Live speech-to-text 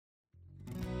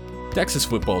Texas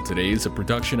Football Today is a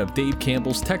production of Dave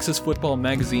Campbell's Texas Football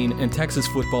Magazine and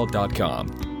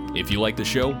TexasFootball.com. If you like the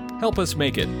show, help us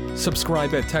make it.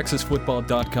 Subscribe at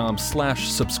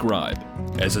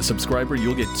TexasFootball.com/subscribe. As a subscriber,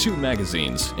 you'll get 2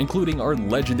 magazines, including our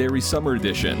legendary summer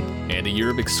edition, and a year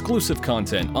of exclusive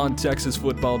content on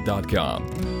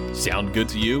TexasFootball.com. Sound good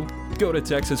to you? Go to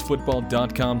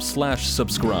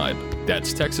TexasFootball.com/subscribe.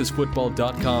 That's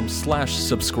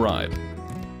TexasFootball.com/subscribe.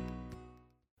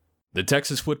 The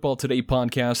Texas Football Today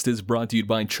podcast is brought to you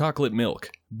by Chocolate Milk,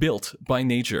 built by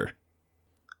nature.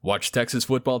 Watch Texas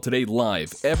Football Today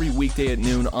live every weekday at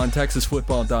noon on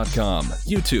TexasFootball.com,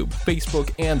 YouTube,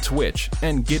 Facebook, and Twitch,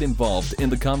 and get involved in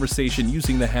the conversation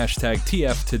using the hashtag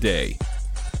TFToday.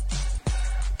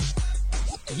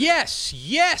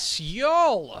 Yes,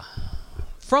 y'all!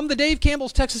 From the Dave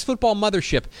Campbell's Texas Football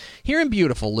Mothership, here in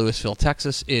beautiful Lewisville,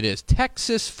 Texas, it is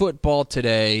Texas Football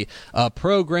Today, a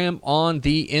program on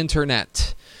the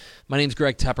internet. My name's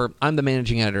Greg Tepper. I'm the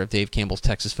managing editor of Dave Campbell's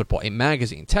Texas Football, a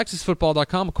magazine.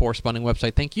 TexasFootball.com, a corresponding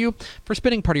website. Thank you for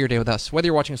spending part of your day with us, whether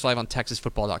you're watching us live on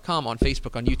TexasFootball.com, on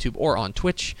Facebook, on YouTube, or on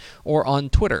Twitch, or on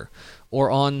Twitter, or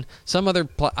on some other,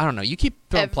 I don't know. You keep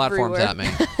throwing platforms at me.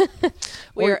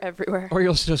 We are everywhere. Or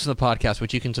you'll listen to us on the podcast,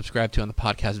 which you can subscribe to on the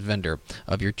podcast vendor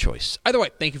of your choice. Either way,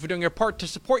 thank you for doing your part to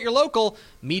support your local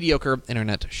mediocre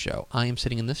internet show. I am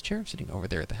sitting in this chair, sitting over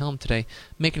there at the helm today,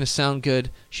 making us sound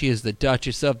good. She is the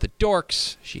Duchess of the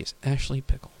Dorks. She is Ashley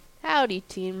Pickle. Howdy,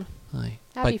 team. Hi.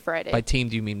 Happy Friday. By team,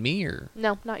 do you mean me or?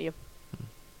 No, not you.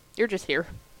 You're just here.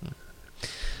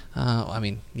 I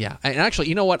mean, yeah. And actually,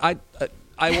 you know what? I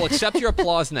will accept your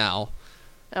applause now.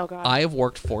 Oh, God. I have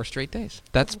worked 4 straight days.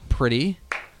 That's pretty.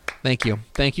 Thank you.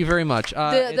 Thank you very much.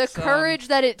 The courage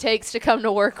that it takes to come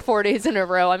to work 4 days in a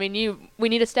row. I mean, we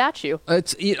need a statue.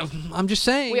 I'm just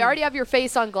saying. We already have your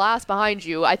face on glass behind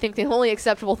you. I think the only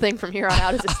acceptable thing from here on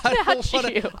out is a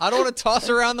statue. I don't want to toss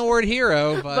around the word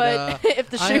hero, but if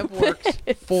the I have worked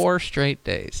 4 straight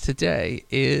days. Today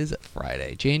is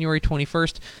Friday, January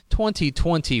 21st,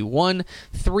 2021.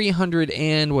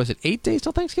 8 days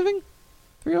till Thanksgiving?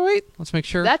 308? Let's make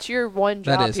sure. That's your one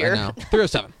job that is, here. I know.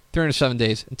 307. 307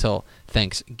 days until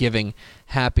Thanksgiving.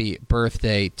 Happy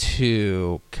birthday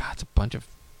to, God, it's a bunch of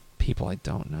people I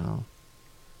don't know.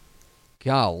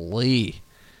 Golly.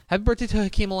 Happy birthday to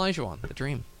Hakeem Olajuwon, the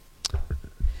Dream.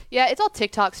 Yeah, it's all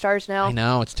TikTok stars now. I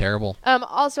know, it's terrible.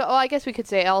 Also, I guess we could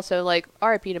say also, like,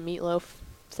 R.I.P. to Meatloaf.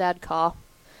 Sad caw.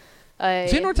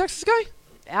 Is he a North Texas guy?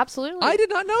 Absolutely. I did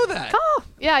not know that. Caw.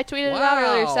 Yeah, I tweeted it out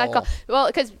earlier. Sad caw. Well,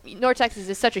 because North Texas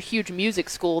is such a huge music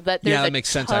school that there's that makes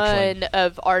sense, ton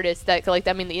of artists that, like,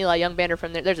 I mean, the Eli Young Band are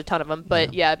from there. There's a ton of them.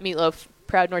 But, yeah Meatloaf,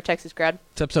 proud North Texas grad.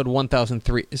 It's episode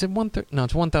 1003. Is it 130? No,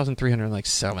 it's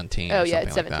 1317. Oh, yeah,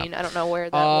 it's 17. Like I don't know where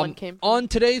that one came from. On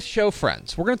today's show,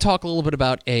 friends, we're going to talk a little bit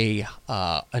about an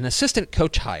assistant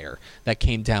coach hire that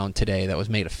came down today that was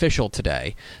made official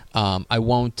today. I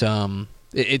won't...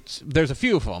 there's a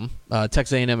few of them.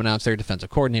 Texas A&M announced their defensive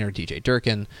coordinator, DJ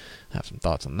Durkin. I have some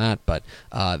thoughts on that, but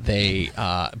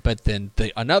but then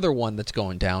another one that's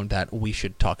going down that we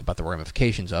should talk about the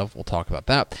ramifications of. We'll talk about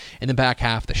that in the back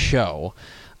half of the show.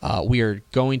 We are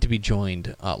going to be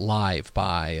joined live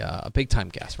by a big-time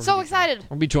guest. So excited. We're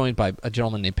going to be joined by a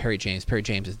gentleman named Perry James. Perry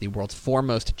James is the world's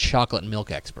foremost chocolate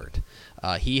milk expert.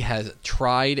 He has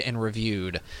tried and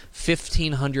reviewed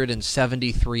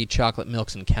 1,573 chocolate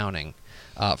milks and counting.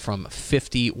 From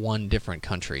 51 different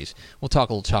countries. We'll talk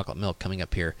a little chocolate milk coming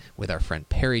up here with our friend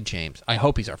Perry James. I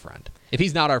hope he's our friend. If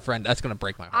he's not our friend, that's going to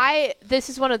break my heart. This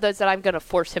is one of those that I'm going to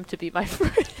force him to be my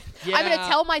friend. Yeah, I'm going to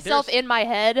tell myself in my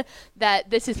head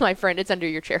that this is my friend. It's under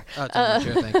your chair. Oh, it's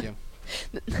under your chair. Thank you.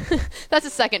 That's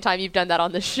the second time you've done that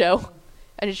on this show.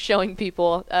 And it's showing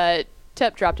people.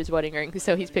 Tep dropped his wedding ring,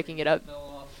 so he's picking it up.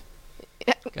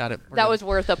 Got it. That was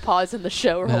worth a pause in the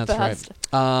show real fast.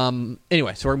 Right.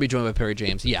 Anyway, so we're going to be joined by Perry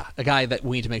James. Yeah, a guy that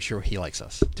we need to make sure he likes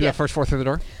us. Do we have first 4 through the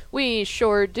door? We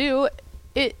sure do.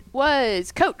 It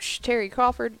was Coach Terry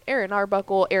Crawford, Aaron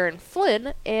Arbuckle, Aaron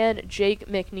Flynn, and Jake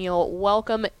McNeil.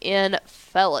 Welcome in,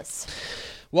 fellas.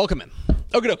 Welcome in.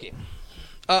 Okie dokie.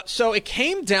 So it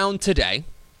came down today,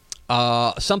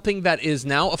 something that is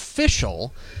now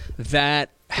official that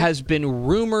has been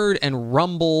rumored and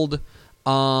rumbled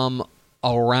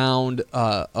around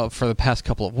for the past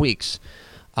couple of weeks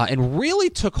and really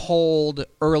took hold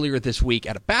earlier this week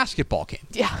at a basketball game.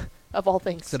 Yeah, of all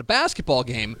things. At a basketball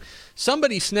game,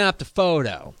 somebody snapped a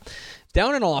photo.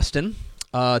 Down in Austin,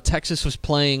 Texas was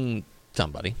playing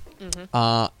somebody,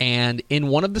 and in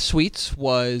one of the suites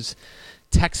was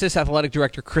Texas Athletic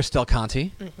Director Chris Del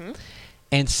Conte,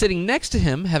 and sitting next to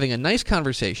him, having a nice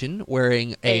conversation,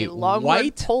 wearing a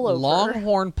white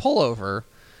Longhorn pullover,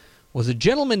 was a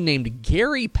gentleman named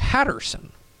Gary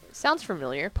Patterson. Sounds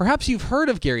familiar. Perhaps you've heard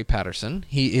of Gary Patterson.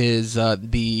 He is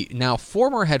the now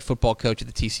former head football coach of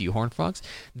the TCU Horned Frogs,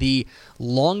 the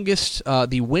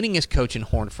winningest coach in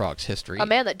Horned Frogs history. A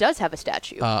man that does have a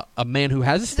statue. A man who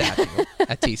has a statue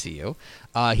at TCU.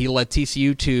 He led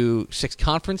TCU to 6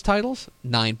 conference titles,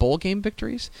 9 bowl game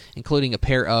victories, including a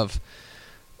pair of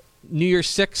New Year's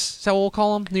Six. Is that what we'll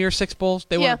call them? New Year's Six bowls.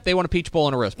 They won a Peach Bowl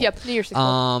and a Rose Bowl. Yep, New Year's Six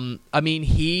bowl. I mean,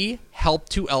 he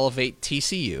helped to elevate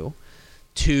TCU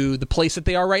to the place that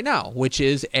they are right now, which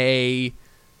is he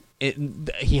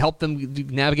helped them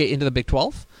navigate into the Big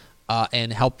 12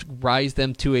 and helped rise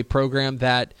them to a program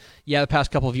that, the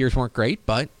past couple of years weren't great,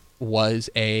 but was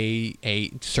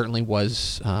certainly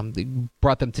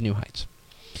brought them to new heights.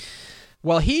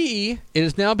 Well, it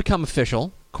has now become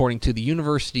official, according to the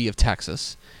University of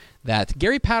Texas, that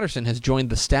Gary Patterson has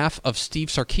joined the staff of Steve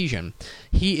Sarkisian.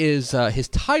 He is his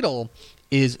title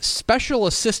is Special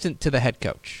Assistant to the Head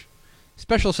Coach.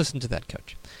 Special Assistant to the Head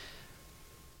Coach.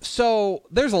 So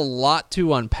there's a lot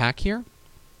to unpack here,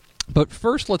 but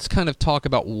first let's kind of talk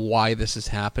about why this is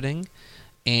happening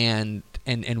and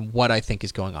what I think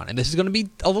is going on. And this is going to be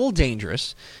a little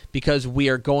dangerous because we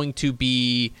are going to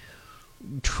be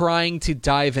trying to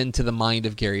dive into the mind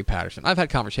of Gary Patterson. I've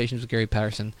had conversations with Gary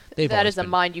Patterson. That is a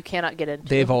mind you cannot get into.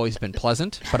 They've always been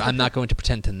pleasant, but I'm not going to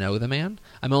pretend to know the man.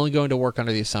 I'm only going to work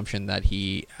under the assumption that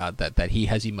he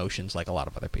has emotions like a lot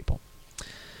of other people.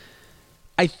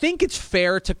 I think it's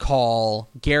fair to call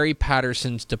Gary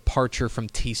Patterson's departure from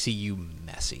TCU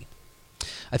messy.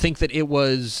 I think that it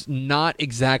was not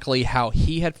exactly how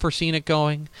he had foreseen it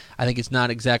going. I think it's not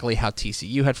exactly how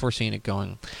TCU had foreseen it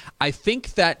going. I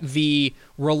think that the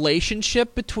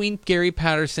relationship between Gary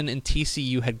Patterson and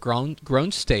TCU had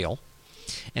grown stale.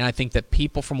 And I think that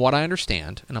people, from what I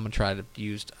understand, and I'm going to try to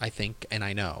use I think and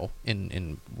I know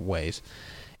in ways,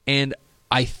 and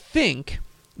I think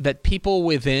that people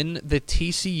within the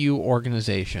TCU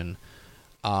organization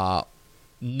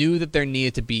knew that there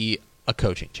needed to be a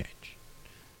coaching change.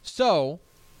 So,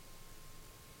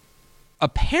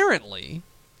 apparently,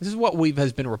 this is what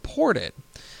has been reported,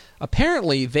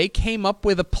 apparently they came up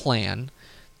with a plan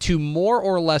to more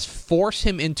or less force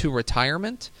him into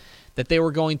retirement, that they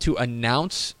were going to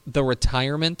announce the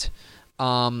retirement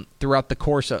throughout the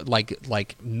course of,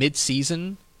 like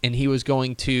mid-season, and he was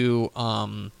going to...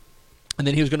 and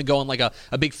then he was going to go on like a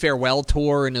big farewell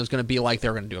tour, and it was going to be like they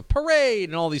were going to do a parade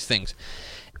and all these things.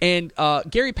 And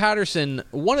Gary Patterson,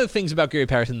 one of the things about Gary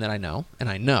Patterson that I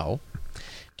know,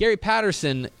 Gary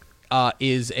Patterson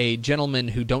is a gentleman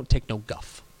who don't take no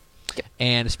guff. Yep.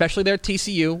 And especially there at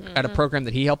TCU, at a program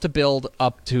that he helped to build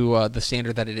up to the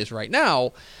standard that it is right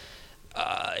now,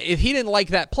 if he didn't like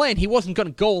that plan, he wasn't going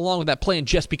to go along with that plan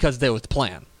just because there was the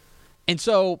plan. And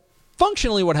so,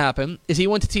 functionally what happened is he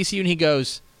went to TCU and he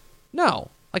goes,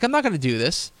 no, I'm not going to do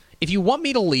this. If you want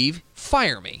me to leave,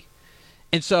 fire me.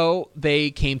 And so they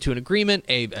came to an agreement,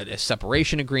 a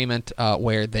separation agreement,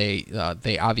 where they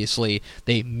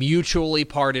mutually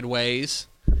parted ways.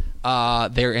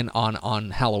 There on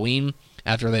Halloween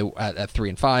after they at 3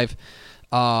 and 5,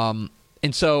 and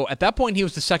so at that point he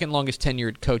was the second longest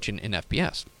tenured coach in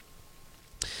FBS.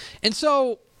 And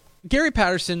so Gary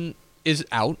Patterson is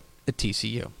out at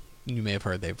TCU. You may have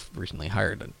heard they've recently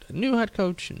hired a new head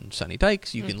coach, and Sonny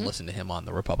Dykes. You can listen to him on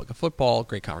the Republic of Football.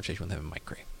 Great conversation with him and Mike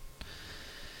Gray.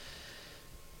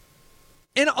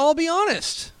 And I'll be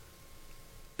honest,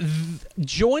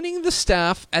 joining the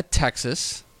staff at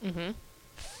Texas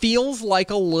feels like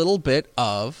a little bit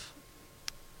of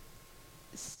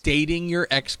dating your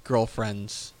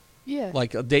ex-girlfriend's,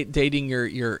 dating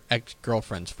your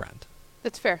ex-girlfriend's friend.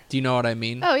 That's fair. Do you know what I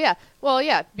mean? Oh, yeah. Well,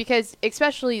 yeah, because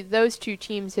especially those two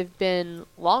teams have been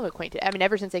long acquainted. I mean,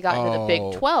 ever since they got into the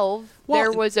Big 12,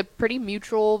 there was a pretty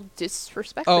mutual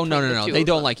disrespect between the two of them. They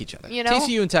don't like each other. You know?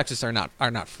 TCU and Texas are not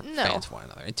fans of one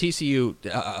another. And TCU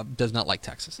does not like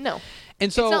Texas. No.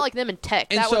 And so, it's not like them and Tech.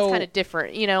 That one's kind of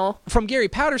different, you know? From Gary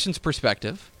Patterson's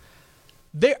perspective,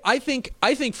 I think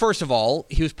first of all,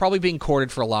 he was probably being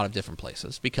courted for a lot of different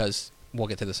places because, we'll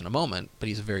get to this in a moment, but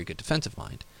he's a very good defensive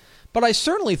mind. But I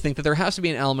certainly think that there has to be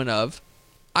an element of,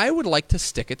 I would like to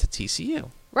stick it to TCU.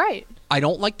 Right. I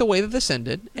don't like the way that this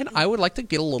ended, and I would like to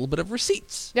get a little bit of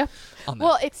receipts. Yeah.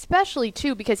 Well, especially,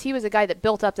 too, because he was a guy that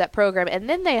built up that program, and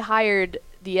then they hired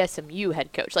the SMU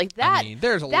head coach. Like that, I mean,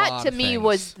 there's a that lot to of me things.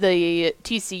 Was the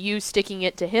TCU sticking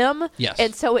it to him. Yes.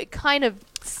 And so it kind of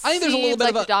I think there's a little bit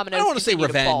like of the dominoes I don't want to say continue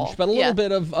to revenge, fall. but a little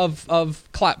bit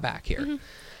of clapback here.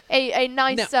 A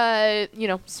nice,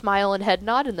 smile and head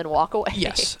nod and then walk away.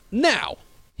 Yes. Now,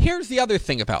 here's the other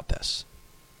thing about this.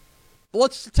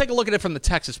 let's take a look at it from the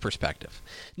Texas perspective.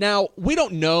 Now, we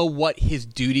don't know what his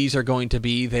duties are going to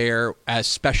be there as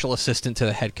special assistant to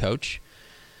the head coach.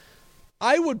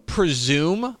 I would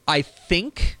presume, I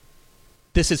think,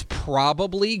 this is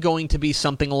probably going to be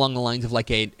something along the lines of like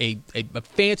a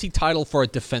fancy title for a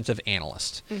defensive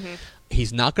analyst. Mm-hmm.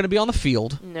 He's not going to be on the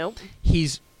field. Nope. He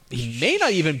may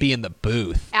not even be in the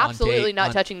booth. Absolutely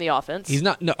not touching the offense. He's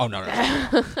not. No. Oh, no.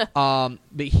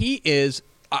 But he is.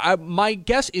 My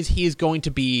guess is he is going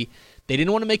to be. They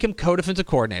didn't want to make him co-defensive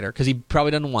coordinator because he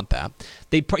probably doesn't want that.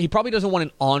 He probably doesn't want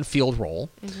an on-field role.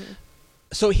 Mm-hmm.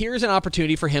 So here's an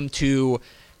opportunity for him to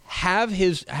have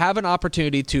an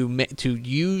opportunity to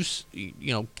use,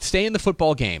 stay in the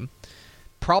football game,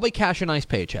 probably cash a nice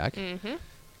paycheck, mm-hmm.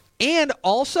 and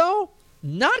also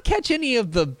not catch any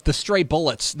of the stray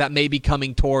bullets that may be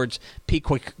coming towards Pete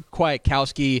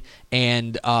Kwiatkowski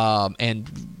and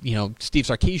Steve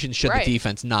Sarkisian should the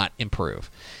defense not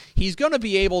improve. He's going to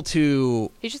be able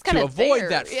to avoid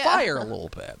that fire a little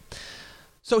bit.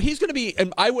 So he's going to be,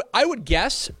 and I would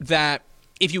guess that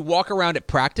if you walk around at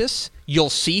practice,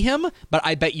 you'll see him, but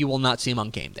I bet you will not see him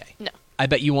on game day. No. I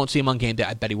bet you won't see him on game day.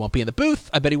 I bet he won't be in the booth.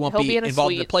 I bet he won't be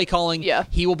involved in the play calling. Yeah.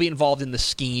 He will be involved in the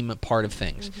scheme part of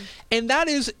things. Mm-hmm. And that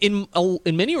is, in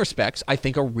many respects, I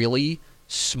think a really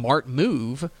smart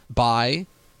move by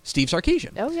Steve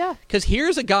Sarkisian. Oh, yeah. Because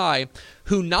here's a guy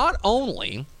who not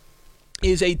only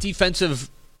is he's a defensive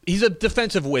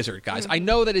wizard, guys. Mm-hmm. I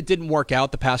know that it didn't work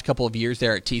out the past couple of years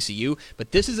there at TCU,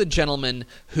 but this is a gentleman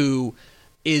who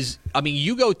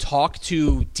you go talk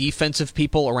to defensive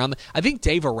people around. I think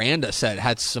Dave Aranda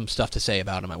had some stuff to say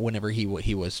about him whenever he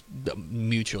was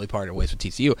mutually parted ways with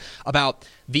TCU about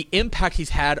the impact he's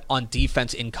had on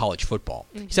defense in college football.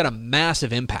 Mm-hmm. He's had a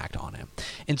massive impact on him,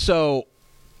 and so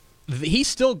he's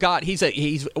still got.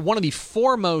 He's one of the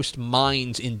foremost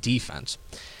minds in defense,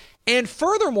 and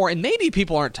furthermore, and maybe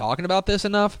people aren't talking about this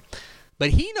enough, but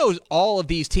he knows all of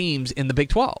these teams in the Big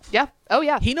 12. Yeah. Oh,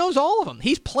 yeah. He knows all of them.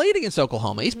 He's played against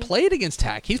Oklahoma. He's played against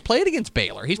Tech. He's played against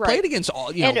Baylor. He's played against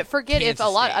all. And forget if a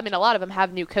lot of them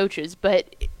have new coaches,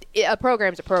 but a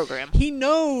program's a program. He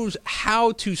knows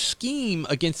how to scheme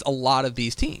against a lot of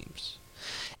these teams,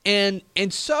 and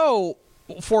so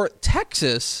for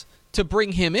Texas to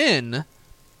bring him in,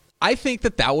 I think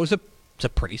that was a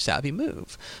pretty savvy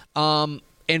move.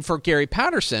 And for Gary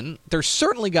Patterson, there's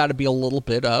certainly got to be a little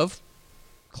bit of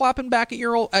clapping back at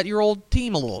your old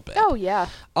team a little bit. Oh, yeah.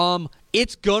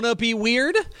 It's gonna be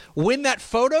weird. When that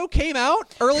photo came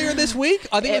out earlier this week,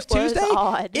 I think it was Tuesday.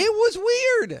 Odd. It was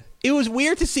weird. It was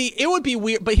weird to see. It would be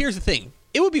weird, but here's the thing.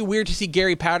 It would be weird to see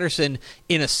Gary Patterson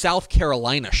in a South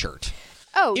Carolina shirt.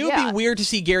 Oh, It would be weird to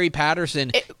see Gary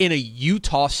Patterson in a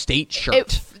Utah State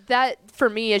shirt. That, for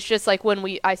me, is just like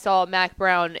when I saw Mac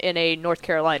Brown in a North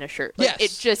Carolina shirt. Like, yes.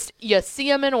 It's just, you see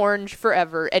him in orange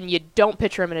forever, and you don't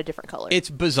picture him in a different color. It's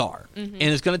bizarre, and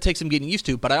it's going to take some getting used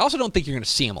to, but I also don't think you're going to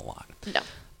see him a lot.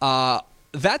 No.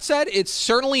 That said, it's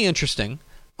certainly interesting.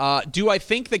 Do I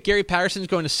think that Gary Patterson is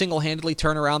going to single-handedly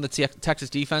turn around the Texas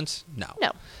defense? No.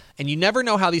 And you never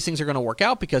know how these things are going to work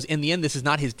out because in the end, this is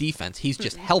not his defense. He's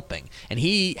just helping. And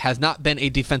he has not been a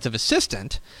defensive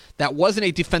assistant. That wasn't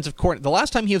a defensive coordinator. The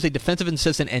last time he was a defensive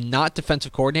assistant and not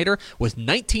defensive coordinator was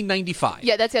 1995.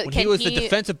 Yeah, that's it. When he was the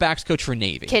defensive backs coach for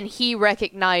Navy. Can he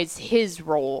recognize his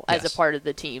role as a part of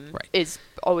the team? Right. Is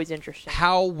always interesting.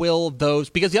 How will those...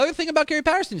 Because the other thing about Gary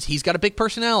Patterson is he's got a big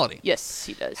personality. Yes,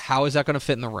 he does. How is that going to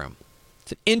fit in the room?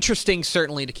 It's interesting,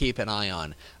 certainly, to keep an eye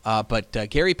on. But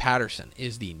Gary Patterson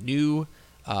is the new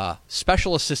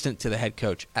special assistant to the head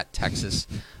coach at Texas.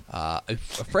 A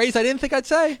phrase I didn't think I'd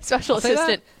say. Special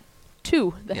assistant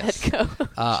to the head coach.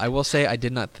 I will say I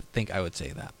did not think I would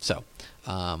say that. So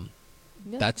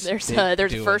that's there's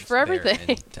a first for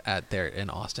everything. There in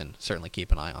Austin. Certainly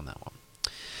keep an eye on that one.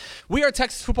 We are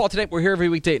Texas Football Today. We're here every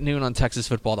weekday at noon on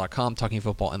TexasFootball.com, talking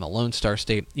football in the Lone Star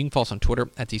State. You can follow us on Twitter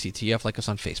at TCTF, like us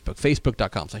on Facebook,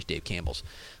 Facebook.com/Dave Campbell's.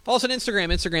 Follow us on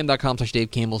Instagram,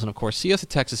 Instagram.com/Dave Campbell's, and of course, see us at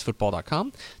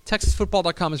TexasFootball.com.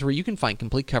 TexasFootball.com is where you can find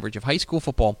complete coverage of high school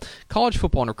football, college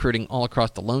football, and recruiting all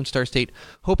across the Lone Star State.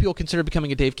 Hope you'll consider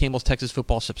becoming a Dave Campbell's Texas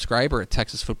Football subscriber at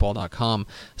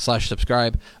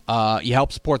TexasFootball.com/subscribe. You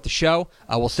help support the show.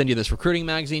 We'll send you this recruiting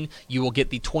magazine. You will get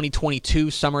the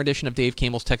 2022 summer edition of Dave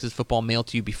Campbell's Texas Football mailed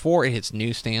to you before it hits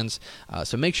newsstands.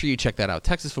 So make sure you check that out.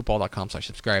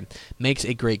 TexasFootball.com/subscribe makes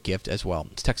a great gift as well.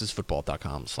 It's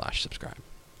TexasFootball.com/subscribe.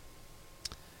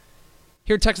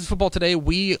 Here at Texas Football Today,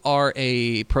 we are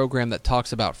a program that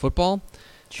talks about football.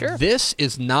 Sure. This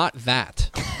is not that.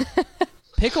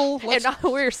 Pickle, and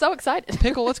we're so excited.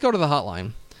 Pickle, let's go to the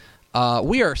hotline.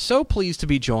 We are so pleased to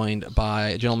be joined by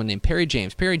a gentleman named Perry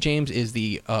James. Perry James is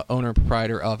the owner and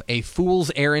proprietor of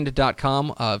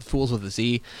afoolserrand.com, fools with a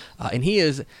Z, and he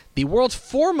is the world's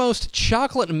foremost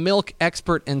chocolate milk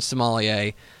expert and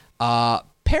sommelier.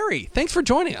 Perry, thanks for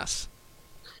joining us.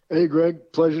 Hey,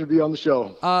 Greg. Pleasure to be on the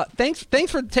show. Thanks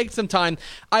for taking some time.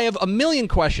 I have a million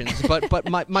questions, but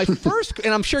my first,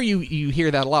 and I'm sure you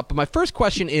hear that a lot, but my first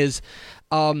question is,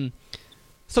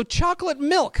 so chocolate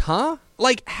milk, huh?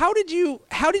 Like, how did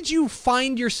you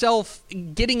find yourself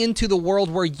getting into the world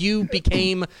where you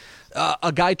became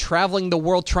a guy traveling the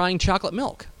world trying chocolate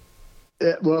milk?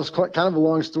 Well, it's kind of a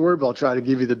long story, but I'll try to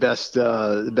give you the best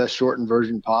shortened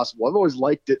version possible. I've always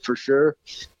liked it for sure.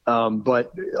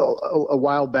 But a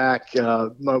while back,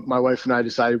 my wife and I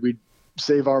decided we'd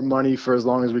save our money for as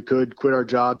long as we could, quit our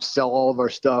jobs, sell all of our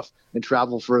stuff, and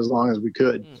travel for as long as we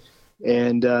could.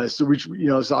 And so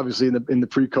it's obviously in the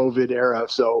pre-COVID era.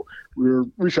 So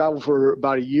we traveled for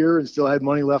about a year and still had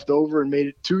money left over, and made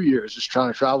it 2 years just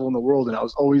trying to travel in the world. And I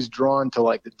was always drawn to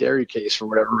like the dairy case for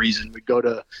whatever reason. We'd go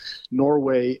to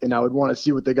Norway and I would want to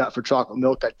see what they got for chocolate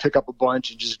milk. I'd pick up a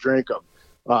bunch and just drink them.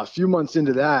 A few months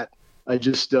into that, I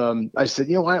just I said,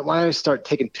 why don't I start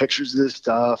taking pictures of this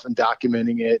stuff and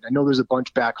documenting it? I know there's a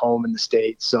bunch back home in the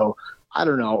States, so I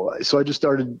don't know. So I just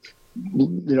started,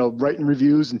 writing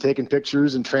reviews and taking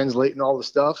pictures and translating all the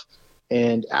stuff.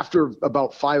 And after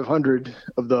about 500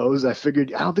 of those, I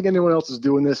figured, I don't think anyone else is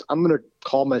doing this. I'm going to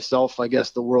call myself, I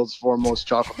guess, the world's foremost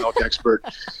chocolate milk expert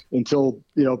until,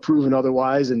 proven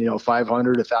otherwise. And,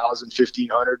 500, 1,000,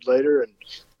 1,500 later. And,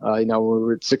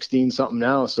 we're at 16 something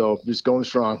now. So just going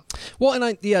strong. Well, and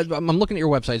I'm looking at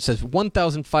your website. It says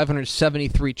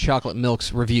 1,573 chocolate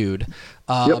milks reviewed.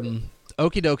 Yep.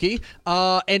 Okie dokie.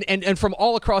 And from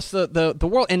all across the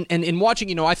world. And in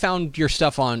watching, I found your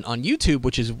stuff on YouTube,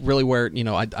 which is really where,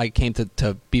 I came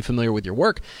to be familiar with your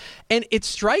work. And it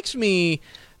strikes me,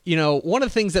 one of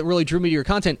the things that really drew me to your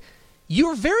content,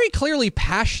 you're very clearly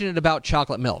passionate about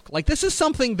chocolate milk. Like, this is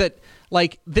something that,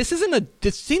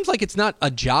 this seems like it's not a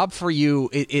job for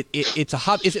you. It's a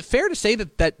hobby. Is it fair to say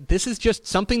that this is just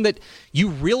something that you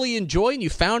really enjoy and you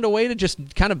found a way to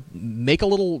just kind of make a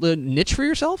little niche for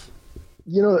yourself?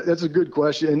 That's a good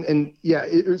question. And yeah,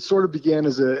 it sort of began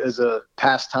as a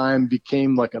pastime,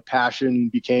 became like a passion,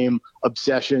 became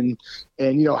obsession,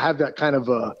 and, have that kind of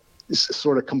a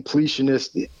sort of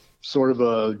completionist sort of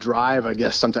a drive, I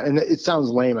guess, sometimes. And it sounds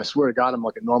lame. I swear to God, I'm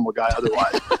like a normal guy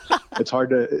otherwise. It's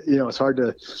hard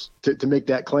to make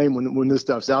that claim when this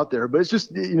stuff's out there, but it's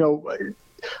just,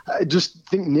 I just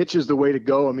think niche is the way to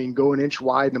go. I mean, go an inch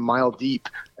wide and a mile deep.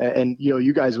 And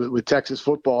you guys with Texas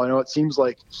football, I know it seems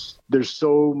like there's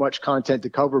so much content to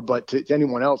cover, but to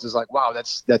anyone else is like, wow,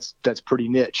 that's pretty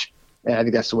niche. And I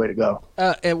think that's the way to go.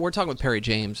 And we're talking with Perry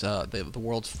James, the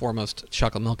world's foremost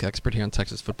chocolate milk expert here on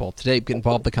Texas football today. Get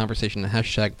involved in the conversation in the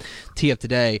hashtag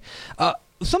TFToday.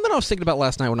 Something I was thinking about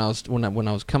last night when I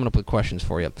was coming up with questions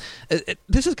for you.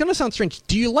 This is going to sound strange.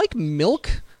 Do you like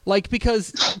milk?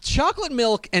 Because chocolate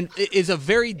milk is a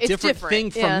very different thing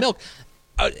from milk.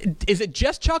 Is it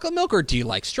just chocolate milk, or do you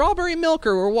like strawberry milk,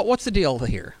 or what's the deal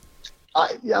here?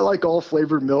 I like all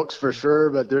flavored milks for sure,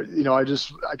 but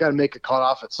I got to make a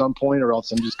cutoff at some point, or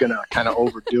else I'm just going to kind of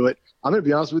overdo it. I'm going to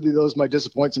be honest with you, those might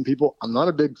disappoint some people. I'm not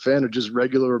a big fan of just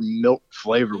regular milk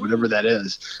flavor, whatever that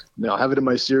is. I'll have it in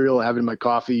my cereal, I'll have it in my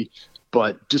coffee,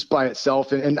 but just by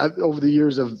itself. And over the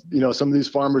years of, some of these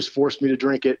farmers forced me to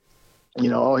drink it.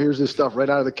 Here's this stuff right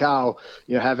out of the cow,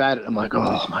 have at it. I'm like,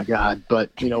 oh my God. But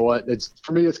you know what?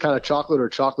 For me, it's kind of chocolate or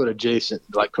chocolate adjacent,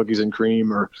 like cookies and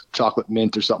cream or chocolate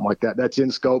mint or something like that. That's in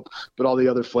scope. But all the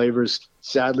other flavors,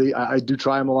 sadly, I do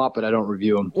try them a lot, but I don't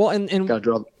review them. Well, and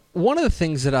one of the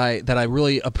things that I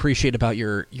really appreciate about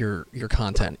your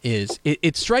content is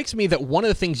it strikes me that one of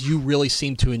the things you really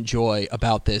seem to enjoy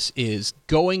about this is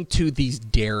going to these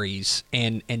dairies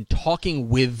and talking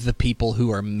with the people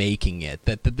who are making it.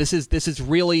 That this is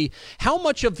really how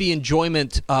much of the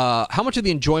enjoyment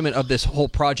of this whole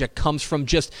project comes from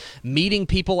just meeting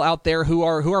people out there who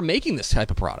are making this type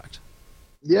of product.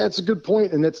 Yeah, it's a good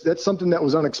point, and that's something that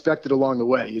was unexpected along the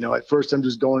way. At first I'm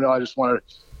just going, I just want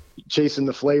to chasing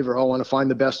the flavor. I want to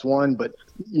find the best one. But,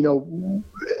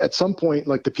 at some point,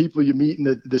 like the people you meet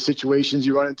and the situations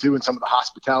you run into and some of the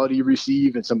hospitality you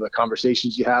receive and some of the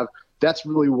conversations you have, that's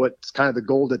really what's kind of the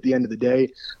gold at the end of the day.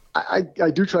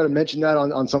 I do try to mention that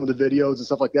on some of the videos and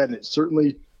stuff like that. And it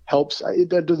certainly helps.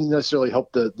 That doesn't necessarily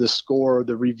help the score or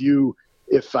the review.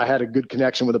 If I had a good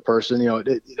connection with a person,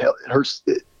 it hurts.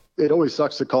 It always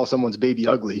sucks to call someone's baby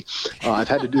ugly. I've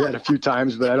had to do that a few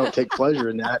times, but I don't take pleasure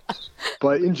in that.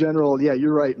 But in general, yeah,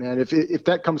 you're right, man. If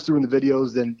that comes through in the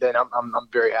videos, then I'm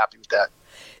very happy with that.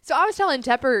 So I was telling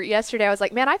Tepper yesterday, I was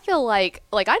like, man, I feel like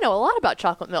I know a lot about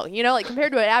chocolate milk, like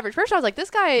compared to an average person. I was like, this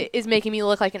guy is making me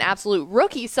look like an absolute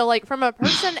rookie. So like from a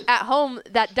person at home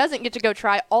that doesn't get to go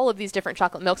try all of these different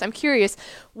chocolate milks, I'm curious,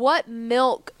 what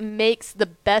milk makes the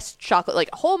best chocolate? Like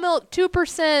whole milk,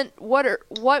 2%,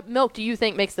 what milk do you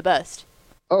think makes the best?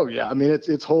 Oh yeah, I mean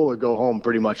it's whole or go home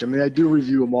pretty much. I mean I do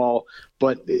review them all,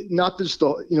 but not just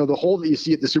the whole that you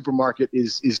see at the supermarket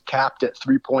is capped at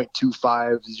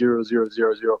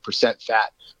 3.250000%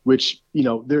 fat, which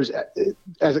there's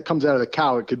as it comes out of the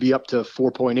cow it could be up to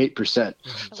 4.8%.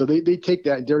 So they take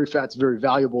that, and dairy fat's very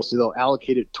valuable, so they'll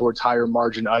allocate it towards higher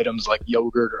margin items like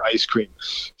yogurt or ice cream.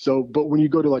 So but when you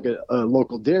go to like a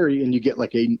local dairy and you get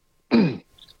like a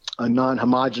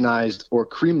non-homogenized or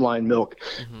cream-lined milk,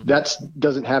 that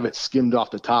doesn't have it skimmed off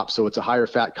the top, so it's a higher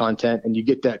fat content, and you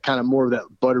get that kind of more of that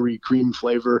buttery cream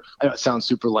flavor. I know it sounds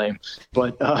super lame,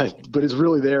 but it's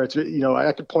really there. It's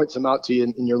I could point some out to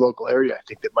you in your local area. I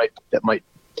think that might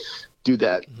do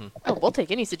that. Oh, we'll take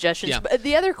any suggestions. Yeah. But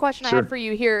the other question I have for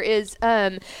you here is,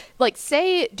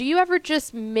 say, do you ever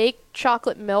just make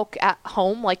chocolate milk at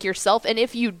home, like yourself? And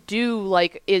if you do,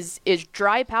 like, is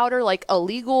dry powder like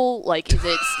illegal? Like, is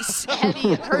it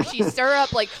heavy Hershey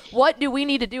syrup? Like, what do we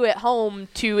need to do at home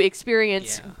to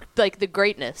experience like the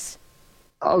greatness?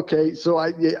 Okay, so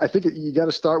I think you got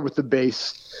to start with the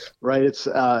base, right?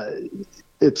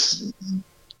 It's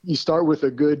you start with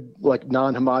a good, like,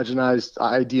 non-homogenized,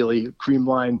 ideally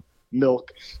cream-lined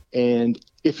milk. And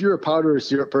if you're a powder or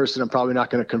syrup person, I'm probably not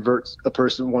going to convert a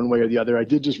person one way or the other. I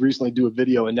did just recently do a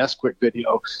Nesquik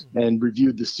video and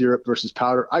reviewed the syrup versus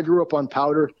powder. I grew up on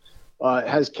powder. It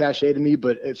has cachet to me,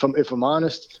 but if I'm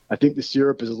honest, I think the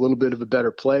syrup is a little bit of a better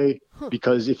play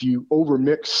because if you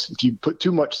put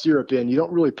too much syrup in, you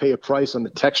don't really pay a price on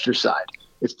the texture side.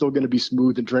 It's still going to be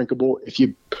smooth and drinkable. If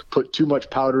you put too much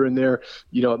powder in there,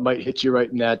 it might hit you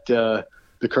right in that the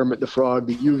Kermit the Frog,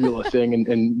 the uvula thing,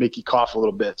 and make you cough a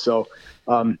little bit. So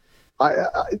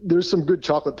there's some good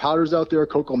chocolate powders out there.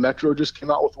 Cocoa Metro just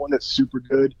came out with one that's super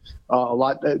good.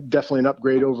 Definitely an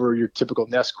upgrade over your typical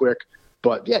Nesquik.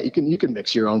 But yeah, you can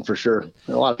mix your own for sure.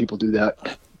 A lot of people do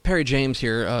that. Perry James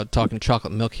here, talking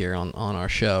chocolate milk here on our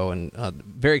show, and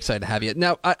very excited to have you.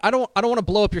 Now, I don't want to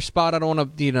blow up your spot. I don't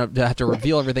want to to have to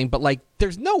reveal everything, but like,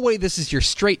 there's no way this is your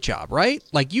straight job, right?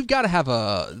 Like, you've got to have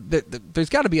there's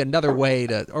got to be another way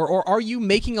to, or are you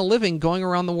making a living going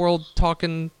around the world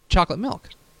talking chocolate milk?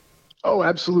 Oh,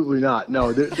 absolutely not. No,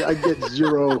 I get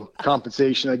zero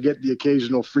compensation. I get the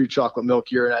occasional free chocolate milk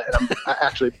here, and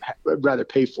I'd rather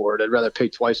pay for it. I'd rather pay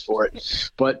twice for it,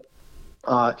 but.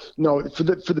 No, for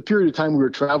the period of time we were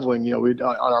traveling,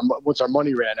 once our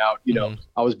money ran out,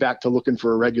 I was back to looking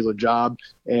for a regular job,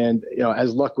 and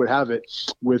as luck would have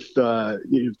it, with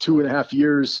 2.5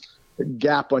 years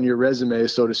gap on your resume,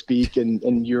 so to speak,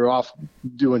 and you're off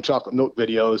doing chocolate milk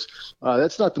videos.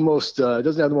 That's not the most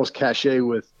doesn't have the most cachet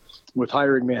with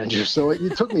hiring managers. So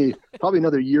it took me probably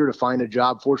another year to find a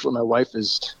job. Fortunately, my wife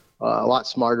is a lot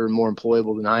smarter and more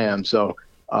employable than I am. So.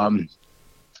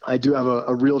 I do have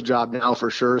a real job now for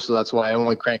sure, so that's why I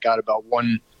only crank out about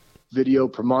one video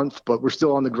per month, but we're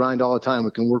still on the grind all the time.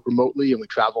 We can work remotely and we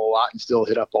travel a lot and still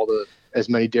hit up as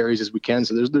many dairies as we can,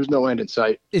 so there's no end in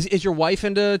sight. Is your wife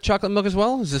into chocolate milk as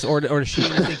well? Is this or does she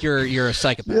think you're a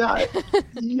psychopath?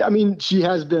 Yeah, I mean, she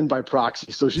has been by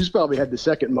proxy, so she's probably had the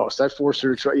second most. I forced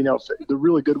her to try, the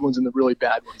really good ones and the really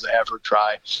bad ones I have her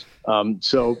try.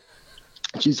 So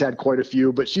she's had quite a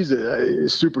few, but she's a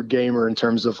super gamer in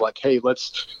terms of like, hey,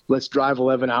 let's drive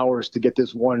 11 hours to get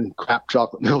this one crap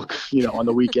chocolate milk, on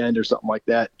the weekend or something like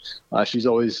that. She's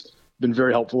always been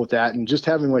very helpful with that. And just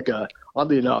having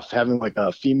oddly enough, having like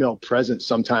a female presence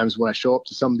sometimes when I show up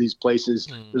to some of these places,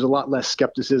 there's a lot less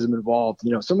skepticism involved.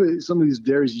 Some of these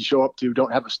dairies you show up to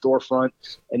don't have a storefront,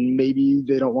 and maybe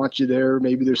they don't want you there.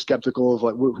 Maybe they're skeptical of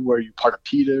like, who are you, part of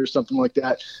PETA or something like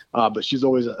that. But she's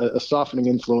always a softening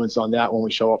influence on that when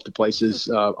we show up to places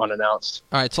unannounced.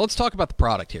 All right, so let's talk about the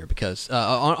product here, because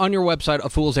on your website,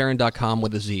 afoolserrand.com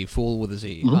with a Z, fool with a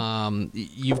Z,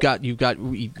 you've got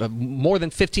more than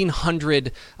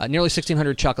 1,500, nearly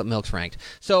 1,600 chocolate milks ranked.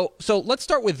 So let's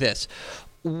start with this.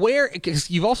 Because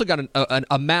you've also got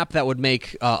a map that would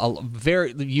make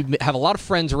you have a lot of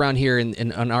friends around here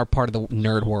in our part of the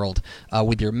nerd world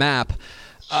with your map.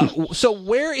 So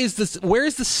where is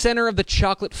the center of the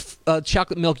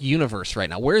chocolate milk universe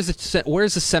right now? Where is the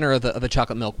center of the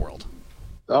chocolate milk world?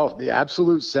 Oh, the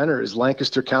absolute center is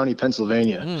Lancaster County,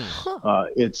 Pennsylvania.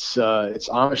 It's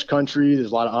Amish country.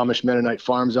 There's a lot of Amish Mennonite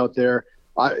farms out there.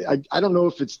 I don't know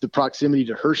if it's the proximity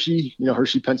to Hershey,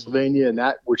 Hershey, Pennsylvania, and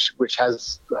that which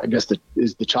has I guess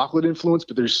is the chocolate influence,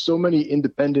 but there's so many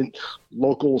independent,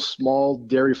 local, small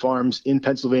dairy farms in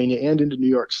Pennsylvania and into New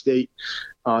York State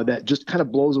that just kind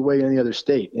of blows away any other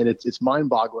state. And it's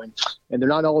mind-boggling. And they're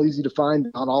not all easy to find,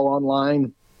 not all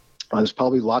online. There's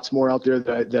probably lots more out there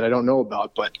that I don't know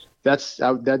about, but that's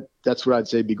what I'd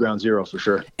say be ground zero for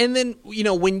sure. And then,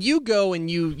 when you go and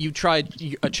you tried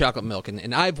a chocolate milk,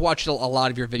 and I've watched a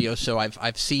lot of your videos, so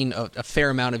I've seen a fair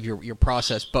amount of your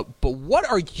process. But what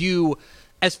are you,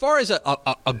 as far as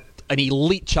an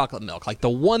elite chocolate milk, like the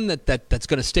one that's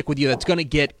going to stick with you, that's going to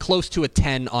get close to a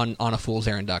 10 on a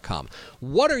foolserrand.com?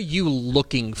 What are you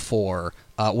looking for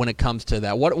when it comes to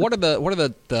that? What are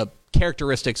the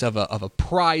characteristics of a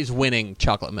prize-winning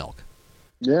chocolate milk?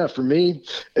 Yeah, for me,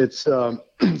 it's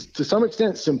to some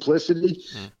extent simplicity.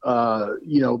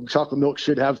 Chocolate milk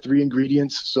should have 3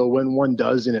 ingredients, so when one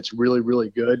does and it's really, really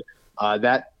good,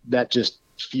 that just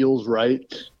feels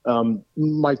right.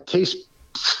 My taste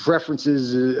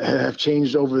preferences have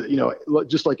changed over,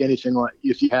 just like anything. Like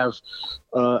if you have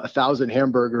 1,000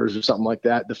 hamburgers or something like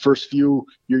that, the first few,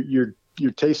 your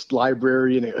taste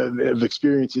library of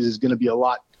experiences is going to be a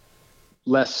lot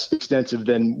less extensive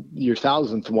than your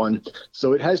 1,000th one.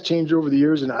 So it has changed over the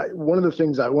years. And one of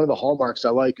the hallmarks I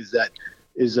like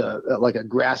is like a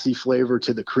grassy flavor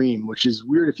to the cream, which is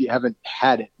weird if you haven't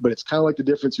had it, but it's kind of like the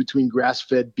difference between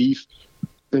grass-fed beef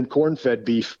and corn-fed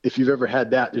beef. If you've ever had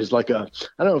that, there's I don't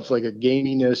know if it's like a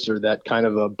gaminess or that kind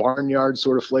of a barnyard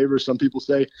sort of flavor, some people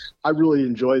say. I really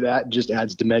enjoy that. It just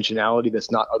adds dimensionality that's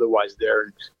not otherwise there.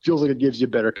 It feels like it gives you a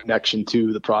better connection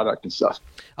to the product and stuff.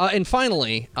 And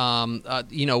finally,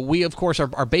 we of course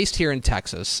are based here in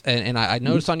Texas, and I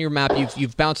noticed on your map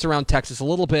you've bounced around Texas a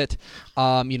little bit.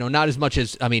 Not as much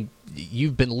as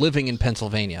you've been living in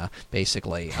Pennsylvania,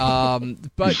 basically.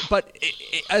 But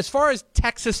as far as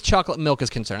Texas chocolate milk is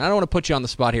concerned, I don't want to put you on the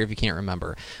spot here if you can't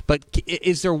remember, but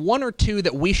is there one or two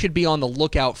that we should be on the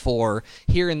lookout for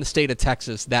here in the state of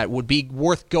Texas that would be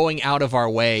worth going out of our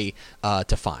way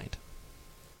to find?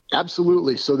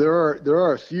 Absolutely. So there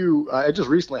are a few. I just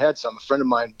recently had some. A friend of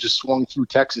mine just swung through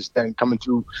Texas, then coming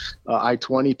through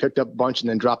I-20, picked up a bunch, and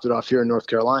then dropped it off here in North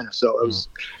Carolina. So it was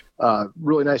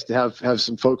really nice to have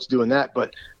some folks doing that.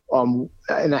 But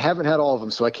and I haven't had all of them,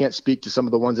 so I can't speak to some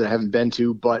of the ones that I haven't been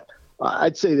to. But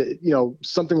I'd say that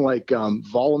something like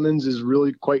Volleman's is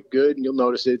really quite good, and you'll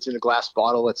notice it's in a glass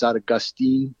bottle. It's out of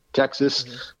Gustine,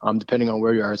 Texas. Mm-hmm. Depending on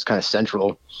where you are, it's kind of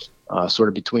central, sort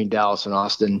of between Dallas and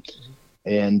Austin.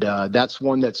 And that's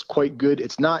one that's quite good.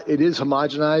 It is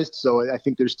homogenized, so I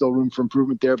think there's still room for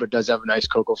improvement there, but it does have a nice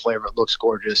cocoa flavor. It looks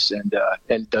gorgeous and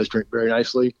does drink very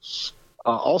nicely.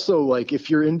 Also, like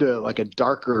if you're into like a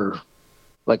darker,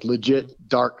 like legit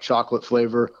dark chocolate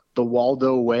flavor, the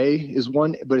Waldo Way is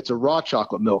one, but it's a raw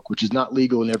chocolate milk, which is not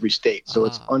legal in every state. So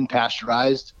it's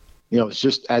unpasteurized. It's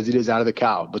just as it is out of the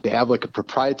cow, but they have like a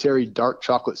proprietary dark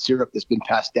chocolate syrup that's been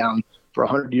passed down for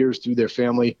 100 years through their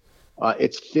family.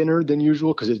 It's thinner than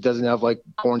usual because it doesn't have like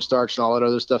cornstarch and all that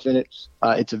other stuff in it.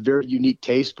 It's a very unique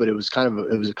taste, but it was kind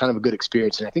of a good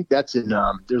experience. And I think that's in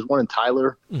there's one in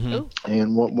Tyler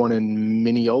and one in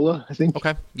Mineola, I think.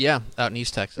 Okay, yeah, out in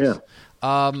East Texas.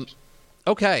 Yeah.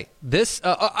 Okay, this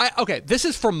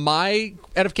is for my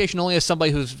edification only as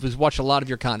somebody who's watched a lot of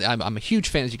your content. I'm a huge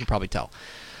fan, as you can probably tell.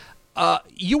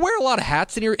 You wear a lot of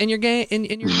hats in your game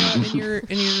in your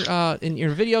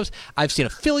videos. I've seen a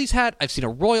Phillies hat. I've seen a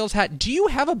Royals hat. Do you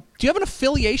have an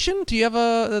affiliation? Do you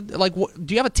have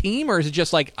do you have a team, or is it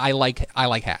just like I like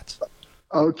hats?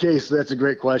 Okay, so that's a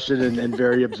great question and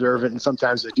very observant. And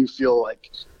sometimes I do feel like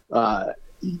not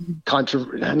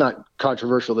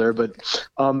controversial there, but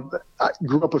I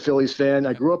grew up a Phillies fan.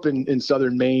 I grew up in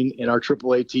Southern Maine, and our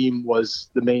AAA team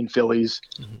was the Maine Phillies.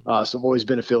 So I've always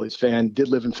been a Phillies fan. Did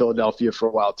live in Philadelphia for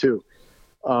a while too.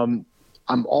 I'm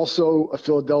also a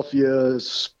Philadelphia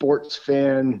sports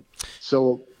fan.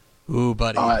 So, ooh,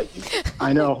 buddy.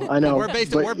 I know. we're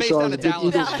based out of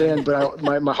Dallas. Eagles fan, but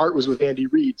my heart was with Andy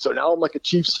Reid. So now I'm like a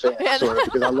Chiefs fan, sort of,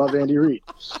 because I love Andy Reid.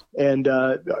 And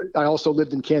I also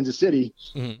lived in Kansas City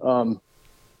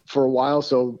for a while,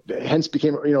 so hence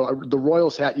became, the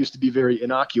Royals hat used to be very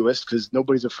innocuous because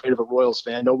nobody's afraid of a Royals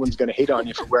fan. No one's going to hate on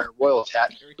you for wearing a Royals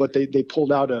hat. But they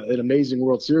pulled out an amazing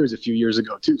World Series a few years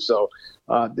ago too. So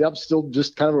I'm still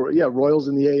just kind of Royals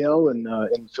in the AL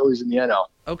and Phillies in the NL.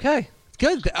 Okay.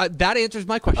 Good. That answers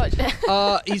my question.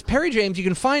 He's Perry James. You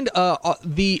can find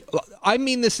I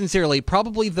mean this sincerely,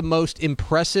 probably the most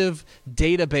impressive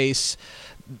database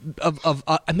of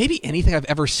maybe anything I've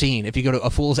ever seen. If you go to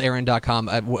foolserrand.com,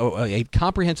 a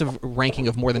comprehensive ranking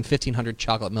of more than 1,500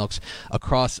 chocolate milks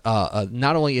across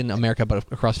not only in America but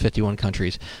across 51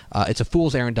 countries. It's a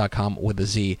foolserrand.com with a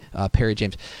Z. Perry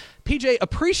James. PJ,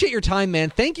 appreciate your time, man.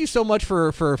 Thank you so much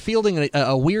for fielding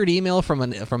a weird email from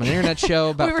an internet show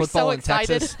about We were football so in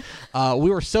excited. Texas. We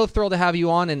were so thrilled to have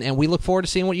you on, and we look forward to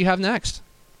seeing what you have next.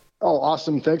 Oh,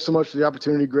 awesome. Thanks so much for the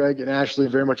opportunity, Greg and Ashley.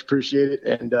 Very much appreciate it.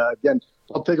 And again,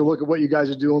 I'll take a look at what you guys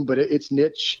are doing, but it's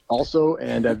niche also,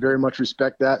 and I very much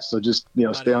respect that. So just,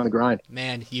 stay on the grind.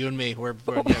 Man, you and me, we're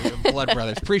blood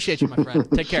brothers. Appreciate you, my friend.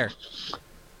 Take care.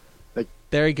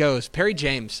 There he goes. Perry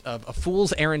James of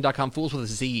foolserrand.com. Fools with a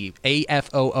Z.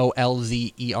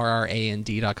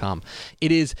 AFOOLZERRAND.com.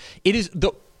 It is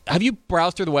have you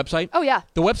browsed through the website? Oh, yeah.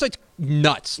 The website's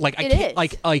nuts. Like, I It can't, is.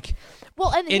 like,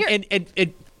 Well, and here, and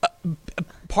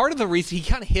part of the reason he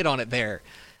kind of hit on it there.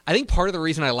 I think part of the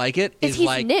reason I like it is he's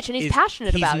like niche and he's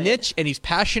passionate about it. He's niche and he's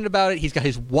passionate about it. He's got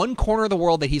his one corner of the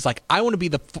world that he's like, I want to be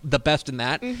the best in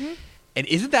that. Mm-hmm. And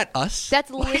isn't that us?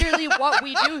 that's literally what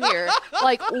we do here.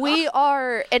 Like, we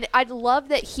are, and I love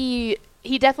that he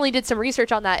definitely did some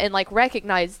research on that and like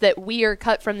recognized that we are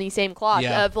cut from the same cloth.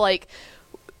 Yeah. Of like,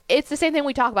 it's the same thing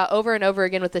we talk about over and over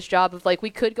again with this job of like, we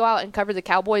could go out and cover the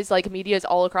Cowboys like medias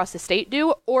all across the state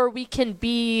do, or we can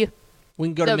be we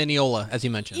can go to Mineola, as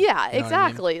you mentioned. Yeah, You know what I mean?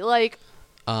 exactly. Like,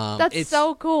 that's It's-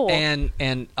 so cool. And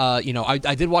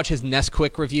I did watch his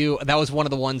Nesquik review. That was one of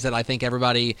the ones that I think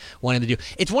everybody wanted to do.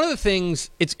 It's one of the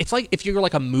things. It's like if you're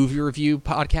like a movie review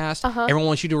podcast, everyone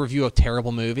wants you to review a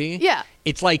terrible movie. Yeah.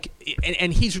 It's like,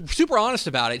 and he's super honest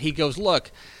about it. He goes,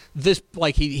 look. This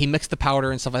like he mixed the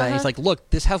powder and stuff like that. He's like, look,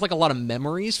 this has like a lot of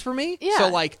memories for me. Yeah. So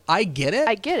like I get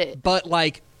it. But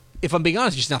like if I'm being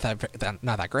honest, it's just not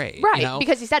that great. Right, You know?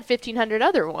 because he's had 1,500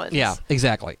 other ones. Yeah,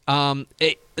 exactly. I'm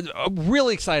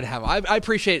really excited to have him. I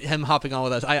appreciate him hopping on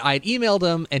with us. I had emailed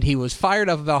him, and he was fired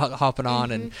up about hopping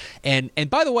on. And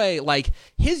by the way, like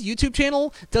his YouTube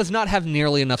channel does not have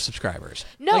nearly enough subscribers.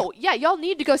 No, Like, yeah, y'all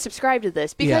need to go subscribe to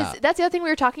this because Yeah. that's the other thing we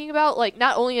were talking about. Like,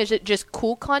 not only is it just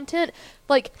cool content,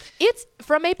 like it's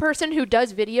from a person who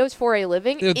does videos for a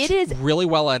living. it's It is really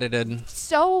well edited.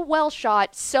 so well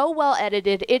shot, so well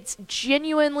edited. It's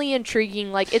genuinely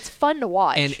intriguing. Like, it's fun to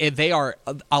watch. And they are.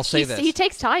 I'll say this. He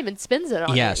takes time and spends it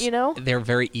on Yes, it. You know. they're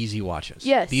very easy watches.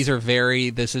 Yes. These are very.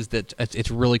 This is the. It's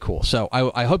really cool. So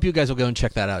I hope you guys will go and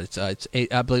check that out.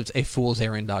 I believe it's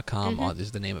afoolserrand.com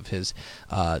is the name of his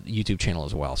YouTube channel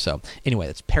as well. So anyway,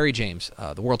 that's Perry James,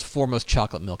 the world's foremost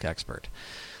chocolate milk expert.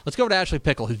 Let's go over to Ashley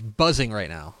Pickle, who's buzzing right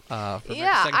now. For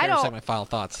Yeah, I don't- segment final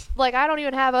thoughts. Like, I don't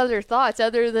even have other thoughts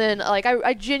other than, like,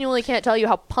 I genuinely can't tell you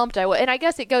how pumped I was. And I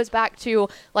guess it goes back to,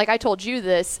 like, I told you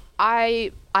this. I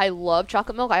love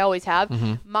chocolate milk. I always have.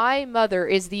 My mother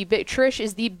is Trish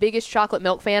is the biggest chocolate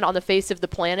milk fan on the face of the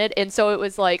planet. And so it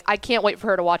was like, I can't wait for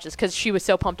her to watch this because she was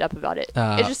so pumped up about it.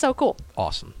 It's just so cool.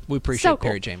 Awesome. We appreciate So cool.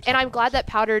 Perry James. And I'm glad that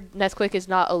powdered Nesquik is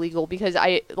not illegal because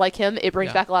I, like him, it brings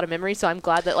Yeah. back a lot of memories. So I'm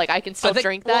glad that, like, I can still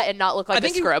drink that and not look like a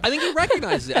scrub. I think he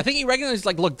recognizes it. I think he recognizes,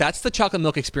 like, look, that's the chocolate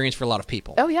milk experience for a lot of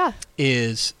people. Oh, yeah.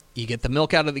 Is you get the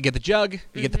milk out of you get the jug,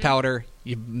 you get the powder,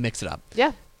 you mix it up.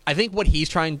 Yeah. I think what he's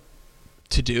trying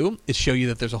to do is show you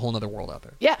that there's a whole other world out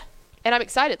there. Yeah. And I'm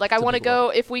excited. Like, I want to big go,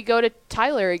 if we go to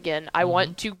Tyler again, I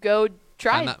want to go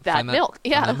try that milk.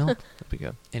 Yeah. Find that milk. That'd be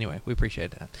good. Anyway, we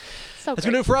appreciate that. So That's great. going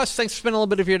to do it for us. Thanks for spending a little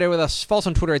bit of your day with us. Follow us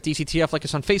on Twitter at DCTF. Like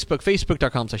us on Facebook,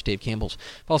 Facebook.com/Dave Campbell's.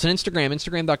 Follow us on Instagram,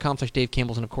 Instagram.com/Dave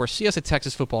Campbell's. And, of course, see us at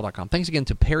TexasFootball.com. Thanks again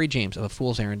to Perry James of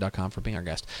foolserrand.com for being our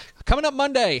guest. Coming up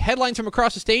Monday, headlines from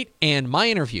across the state and my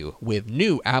interview with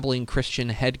new Abilene Christian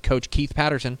head coach Keith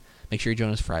Patterson. Make sure you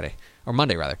join us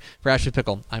Monday, rather. For Ashley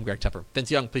Pickle, I'm Greg Tupper. Vince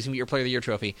Young, please meet your Player of the Year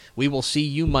trophy. We will see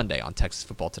you Monday on Texas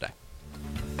Football Today.